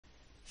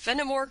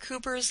Fenimore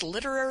Cooper's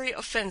Literary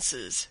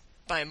Offenses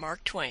by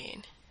Mark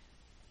Twain.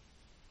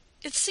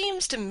 It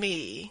seems to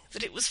me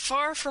that it was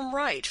far from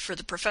right for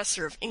the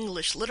professor of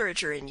English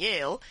literature in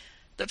Yale,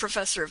 the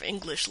professor of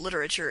English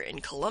literature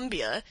in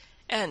Columbia,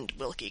 and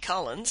Wilkie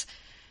Collins,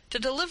 to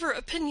deliver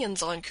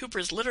opinions on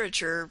Cooper's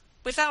literature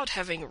without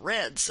having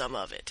read some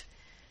of it.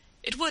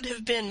 It would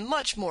have been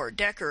much more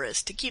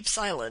decorous to keep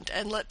silent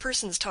and let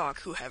persons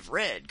talk who have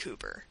read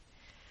Cooper.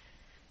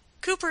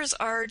 Cooper's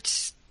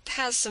art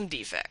has some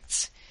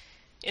defects.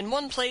 In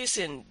one place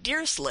in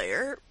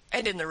Deerslayer,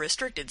 and in the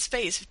restricted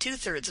space of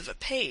 2/3 of a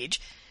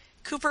page,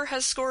 Cooper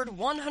has scored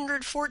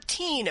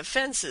 114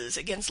 offenses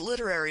against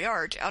literary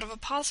art out of a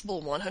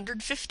possible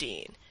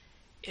 115.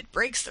 It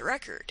breaks the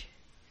record.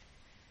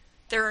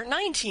 There are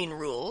 19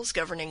 rules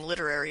governing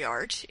literary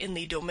art in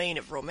the domain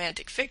of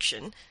romantic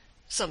fiction,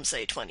 some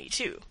say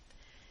 22.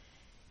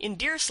 In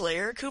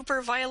Deerslayer,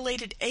 Cooper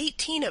violated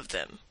 18 of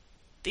them.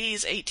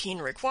 These 18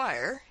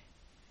 require: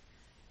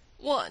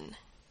 1.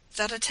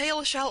 That a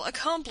tale shall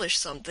accomplish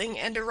something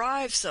and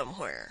arrive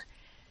somewhere.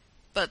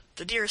 But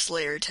the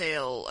Deerslayer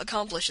tale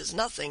accomplishes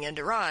nothing and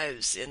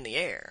arrives in the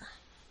air.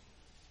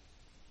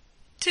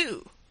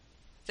 2.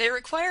 They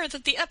require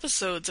that the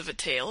episodes of a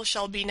tale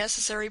shall be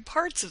necessary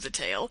parts of the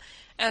tale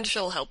and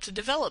shall help to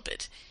develop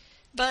it.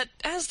 But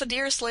as the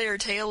Deerslayer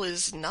tale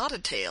is not a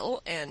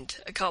tale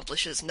and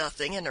accomplishes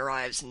nothing and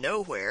arrives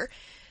nowhere,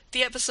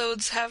 the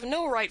episodes have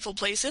no rightful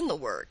place in the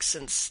work,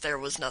 since there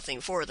was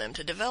nothing for them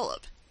to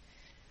develop.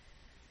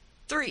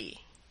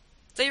 3.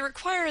 They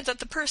require that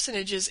the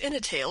personages in a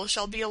tale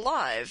shall be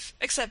alive,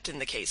 except in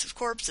the case of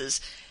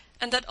corpses,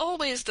 and that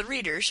always the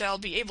reader shall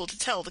be able to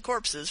tell the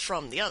corpses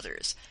from the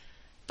others.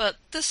 But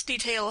this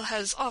detail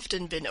has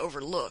often been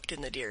overlooked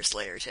in the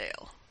Deerslayer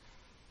tale.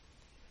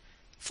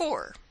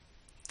 4.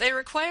 They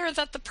require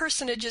that the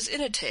personages in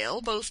a tale,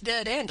 both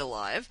dead and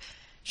alive,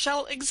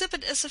 shall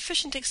exhibit a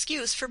sufficient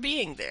excuse for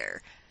being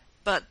there,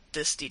 but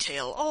this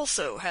detail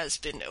also has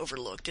been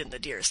overlooked in the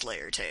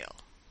Deerslayer tale.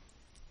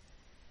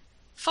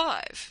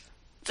 5.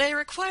 They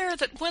require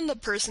that when the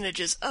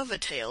personages of a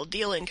tale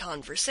deal in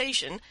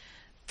conversation,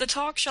 the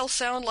talk shall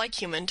sound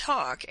like human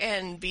talk,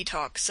 and be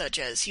talk such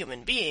as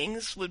human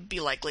beings would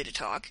be likely to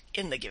talk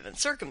in the given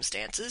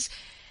circumstances,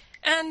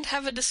 and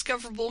have a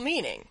discoverable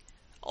meaning,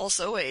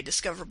 also a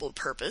discoverable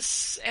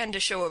purpose, and a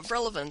show of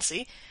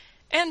relevancy,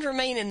 and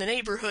remain in the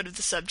neighborhood of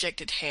the subject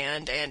at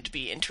hand, and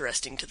be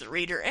interesting to the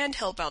reader, and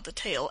help out the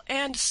tale,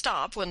 and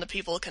stop when the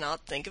people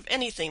cannot think of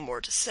anything more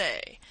to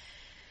say.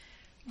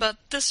 But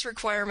this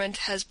requirement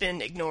has been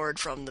ignored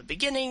from the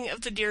beginning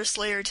of the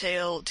Deerslayer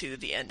tale to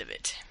the end of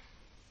it.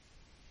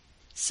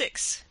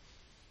 6.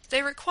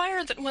 They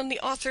require that when the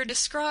author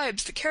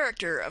describes the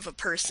character of a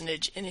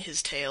personage in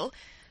his tale,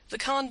 the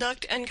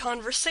conduct and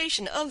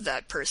conversation of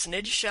that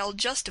personage shall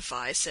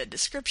justify said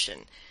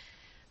description.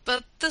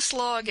 But this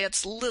law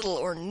gets little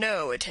or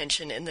no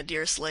attention in the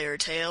Deerslayer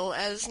tale,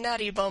 as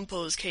Natty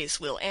Bumppo's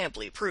case will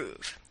amply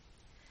prove.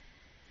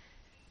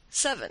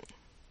 7.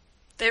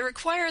 They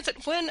require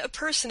that when a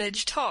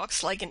personage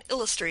talks like an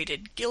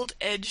illustrated,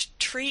 gilt-edged,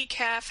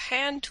 tree-calf,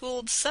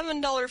 hand-tooled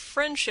 $7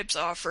 friendships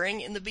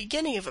offering in the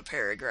beginning of a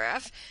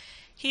paragraph,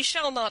 he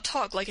shall not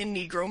talk like a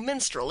Negro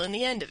minstrel in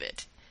the end of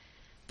it.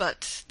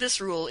 But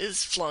this rule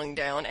is flung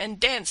down and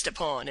danced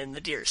upon in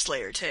the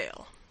Deerslayer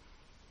tale.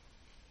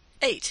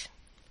 8.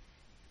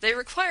 They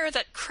require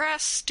that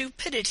crass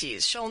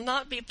stupidities shall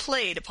not be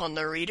played upon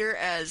the reader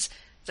as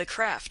the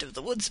craft of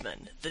the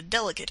woodsman, the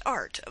delicate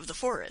art of the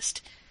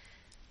forest,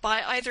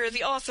 by either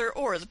the author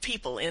or the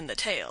people in the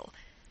tale,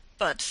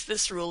 but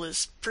this rule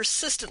is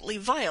persistently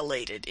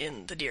violated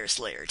in the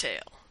Deerslayer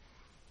tale.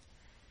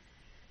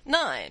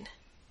 9.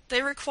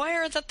 They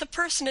require that the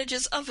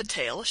personages of a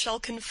tale shall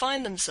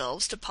confine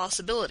themselves to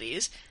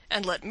possibilities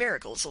and let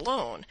miracles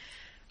alone,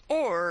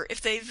 or if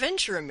they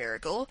venture a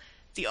miracle,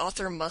 the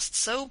author must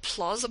so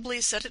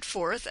plausibly set it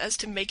forth as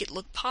to make it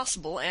look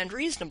possible and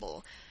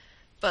reasonable,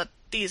 but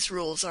these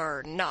rules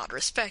are not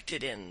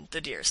respected in the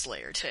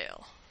Deerslayer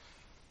tale.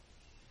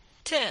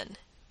 10.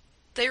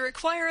 They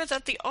require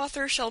that the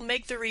author shall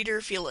make the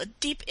reader feel a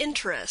deep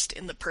interest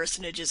in the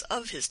personages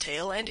of his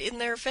tale and in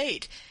their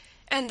fate,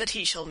 and that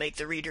he shall make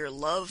the reader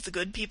love the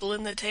good people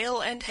in the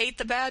tale and hate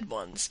the bad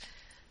ones.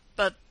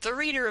 But the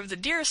reader of the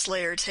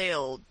Deerslayer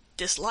tale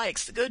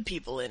dislikes the good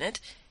people in it,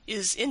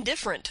 is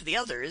indifferent to the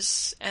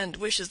others, and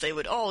wishes they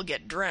would all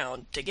get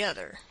drowned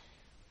together.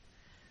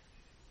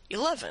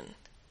 11.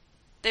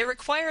 They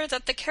require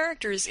that the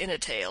characters in a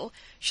tale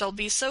shall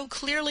be so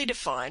clearly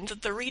defined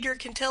that the reader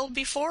can tell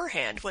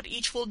beforehand what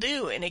each will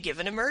do in a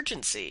given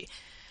emergency.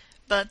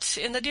 But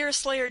in the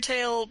Deerslayer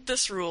tale,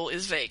 this rule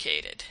is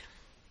vacated.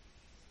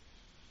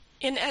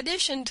 In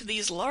addition to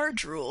these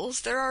large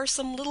rules, there are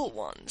some little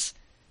ones.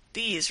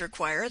 These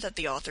require that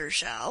the author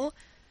shall: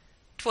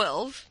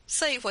 12.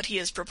 Say what he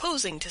is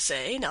proposing to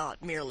say,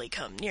 not merely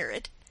come near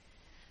it.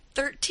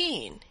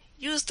 13.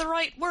 Use the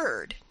right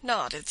word,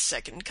 not its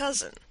second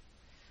cousin.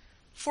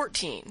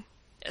 14.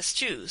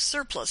 Eschew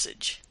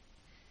surplusage.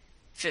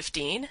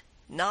 15.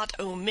 Not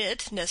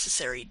omit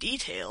necessary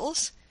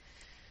details.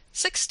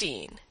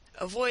 16.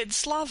 Avoid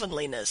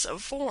slovenliness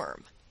of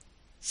form.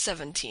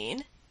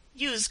 17.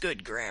 Use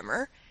good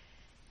grammar.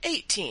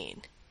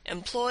 18.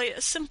 Employ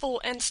a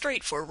simple and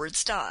straightforward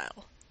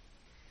style.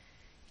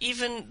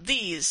 Even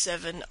these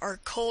 7 are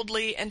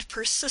coldly and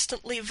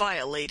persistently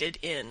violated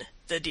in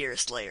The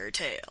Deerslayer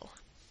Tale.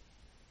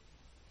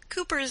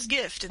 Cooper's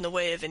gift in the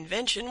way of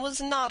invention was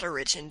not a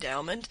rich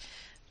endowment,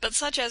 but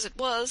such as it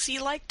was, he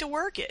liked to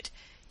work it.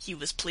 He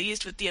was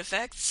pleased with the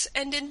effects,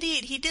 and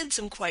indeed he did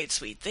some quite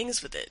sweet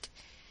things with it.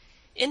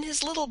 In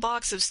his little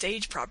box of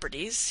stage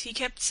properties he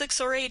kept 6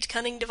 or 8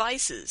 cunning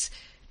devices,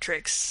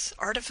 tricks,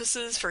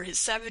 artifices for his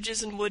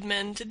savages and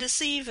woodmen to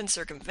deceive and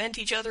circumvent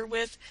each other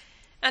with,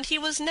 and he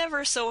was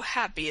never so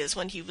happy as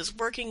when he was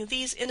working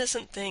these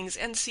innocent things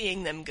and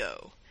seeing them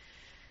go.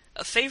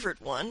 A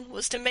favorite one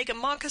was to make a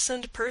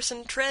moccasined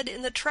person tread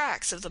in the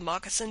tracks of the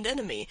moccasined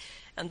enemy,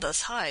 and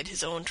thus hide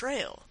his own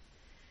trail.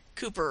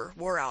 Cooper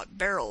wore out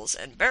barrels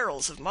and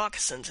barrels of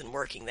moccasins in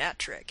working that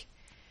trick.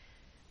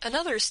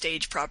 Another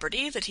stage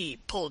property that he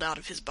pulled out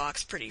of his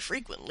box pretty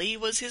frequently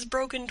was his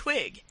broken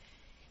twig.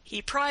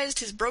 He prized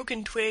his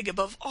broken twig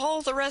above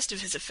all the rest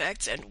of his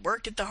effects and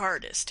worked it the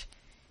hardest.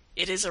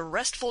 It is a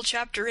restful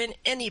chapter in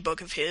any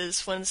book of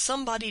his when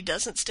somebody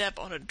doesn't step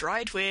on a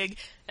dry twig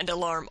and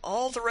alarm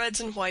all the reds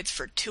and whites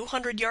for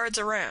 200 yards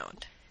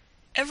around.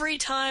 Every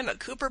time a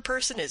Cooper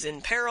person is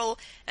in peril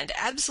and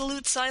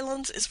absolute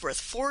silence is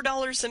worth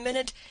 $4 a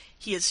minute,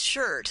 he is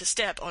sure to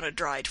step on a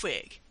dry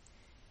twig.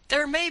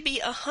 There may be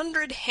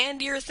 100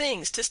 handier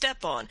things to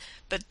step on,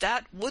 but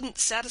that wouldn't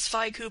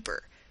satisfy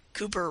Cooper.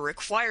 Cooper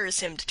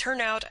requires him to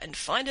turn out and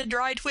find a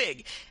dry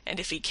twig, and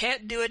if he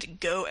can't do it,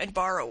 go and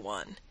borrow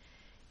one.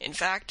 In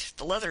fact,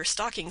 the leather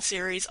stocking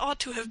series ought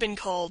to have been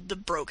called the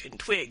Broken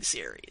Twig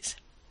series.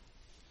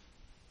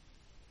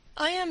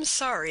 I am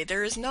sorry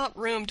there is not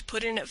room to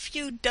put in a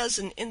few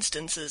dozen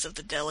instances of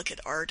the delicate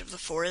art of the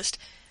forest,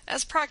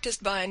 as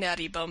practiced by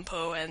Natty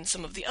Bumppo and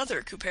some of the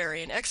other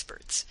Cooperian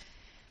experts.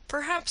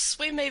 Perhaps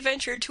we may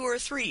venture 2 or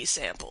 3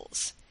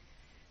 samples.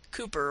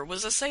 Cooper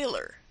was a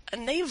sailor, a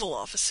naval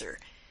officer,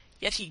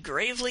 yet he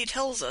gravely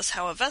tells us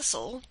how a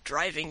vessel,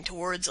 driving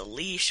towards a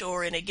lee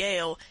shore in a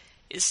gale,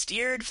 is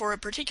steered for a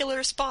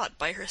particular spot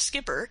by her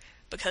skipper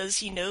because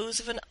he knows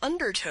of an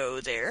undertow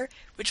there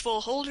which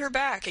will hold her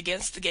back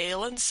against the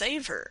gale and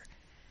save her.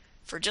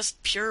 For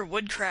just pure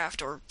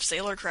woodcraft or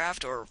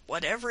sailorcraft or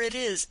whatever it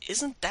is,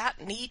 isn't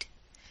that neat?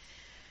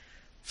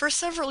 For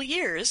several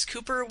years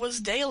Cooper was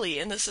daily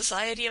in the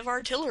Society of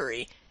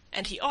Artillery,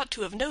 and he ought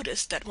to have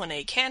noticed that when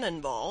a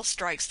cannon ball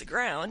strikes the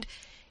ground,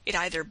 it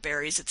either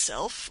buries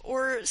itself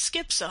or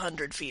skips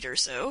 100 feet or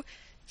so,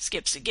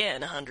 skips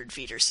again 100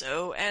 feet or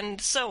so,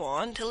 and so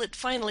on till it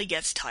finally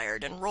gets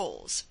tired and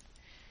rolls.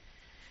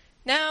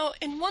 Now,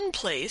 in one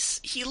place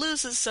he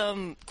loses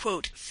some,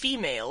 quote,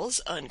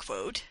 females,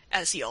 unquote,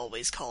 as he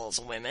always calls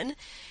women,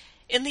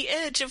 in the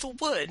edge of a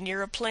wood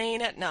near a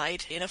plain at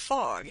night in a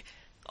fog,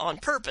 on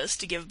purpose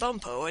to give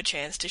Bumppo a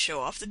chance to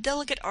show off the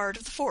delicate art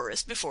of the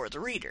forest before the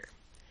reader.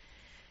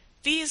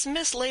 These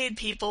mislaid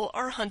people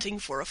are hunting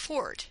for a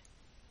fort.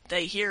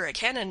 They hear a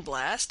cannon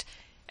blast,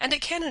 and a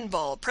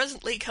cannonball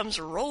presently comes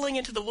rolling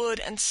into the wood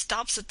and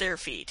stops at their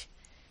feet.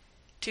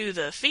 To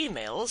the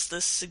females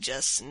this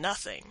suggests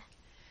nothing.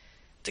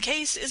 The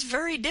case is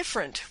very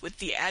different with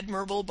the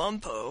admirable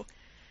Bumppo.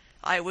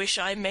 I wish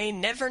I may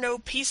never know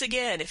peace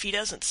again if he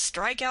doesn't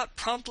strike out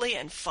promptly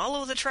and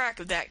follow the track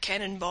of that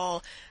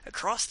cannonball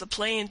across the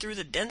plain through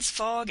the dense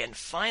fog and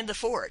find the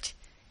fort.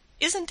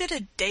 Isn't it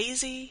a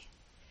daisy?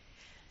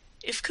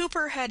 If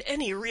Cooper had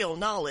any real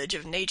knowledge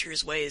of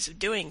nature's ways of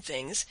doing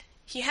things,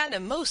 he had a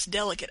most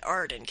delicate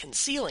art in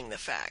concealing the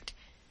fact.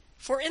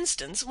 For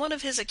instance, one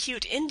of his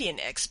acute Indian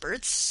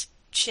experts,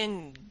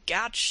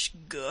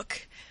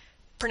 Chingachgook,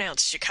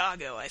 pronounced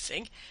Chicago, I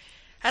think,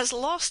 has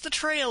lost the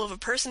trail of a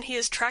person he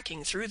is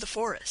tracking through the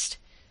forest.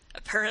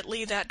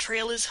 Apparently that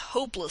trail is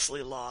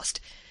hopelessly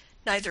lost.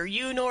 Neither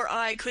you nor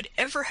I could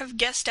ever have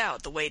guessed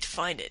out the way to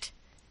find it.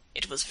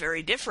 It was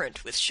very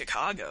different with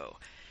Chicago.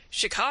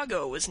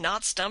 Chicago was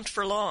not stumped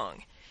for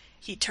long.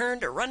 He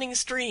turned a running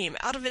stream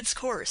out of its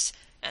course,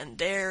 and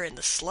there in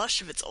the slush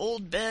of its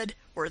old bed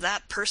were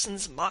that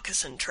person's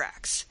moccasin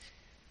tracks.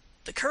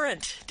 The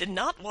current did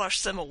not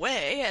wash them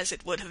away, as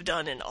it would have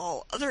done in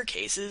all other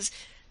cases.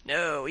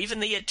 No,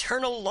 even the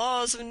eternal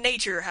laws of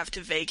nature have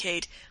to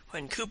vacate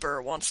when Cooper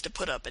wants to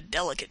put up a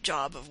delicate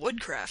job of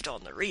woodcraft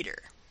on the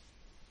reader.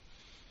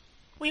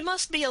 We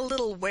must be a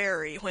little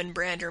wary when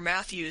Brander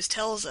Matthews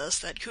tells us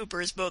that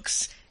Cooper's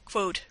books,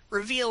 quote,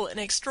 reveal an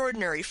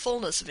extraordinary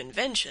fullness of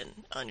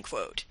invention,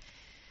 unquote.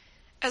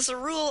 As a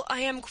rule, I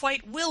am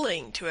quite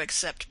willing to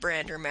accept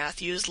Brander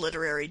Matthews'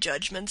 literary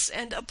judgments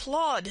and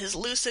applaud his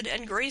lucid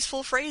and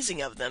graceful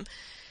phrasing of them,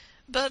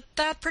 but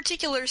that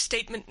particular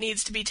statement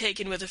needs to be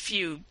taken with a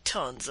few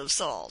tons of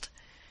salt.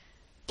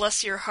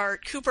 Bless your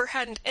heart, Cooper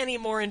hadn't any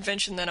more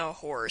invention than a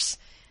horse.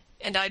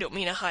 And I don't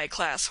mean a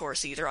high-class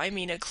horse either, I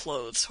mean a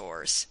clothes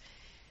horse.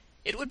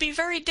 It would be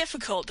very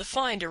difficult to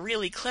find a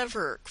really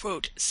clever,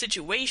 quote,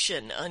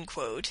 situation,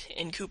 unquote,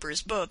 in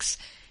Cooper's books,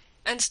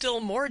 and still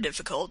more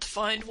difficult to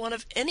find one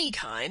of any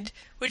kind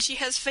which he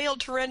has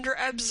failed to render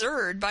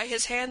absurd by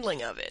his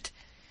handling of it.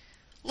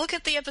 Look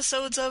at the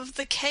episodes of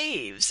The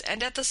Caves,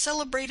 and at the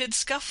celebrated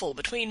scuffle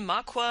between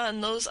Maqua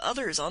and those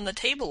others on the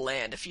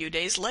tableland a few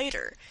days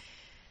later,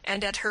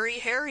 and at Hurry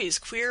Harry's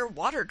queer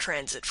water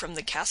transit from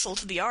the castle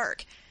to the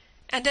Ark,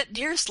 and at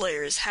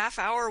Deerslayer's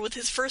half-hour with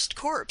his first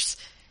corpse,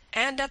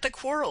 and at the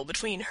quarrel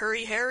between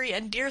Hurry Harry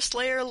and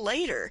Deerslayer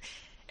later,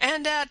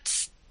 and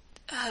at...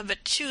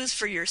 but choose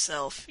for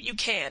yourself. You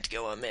can't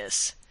go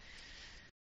amiss.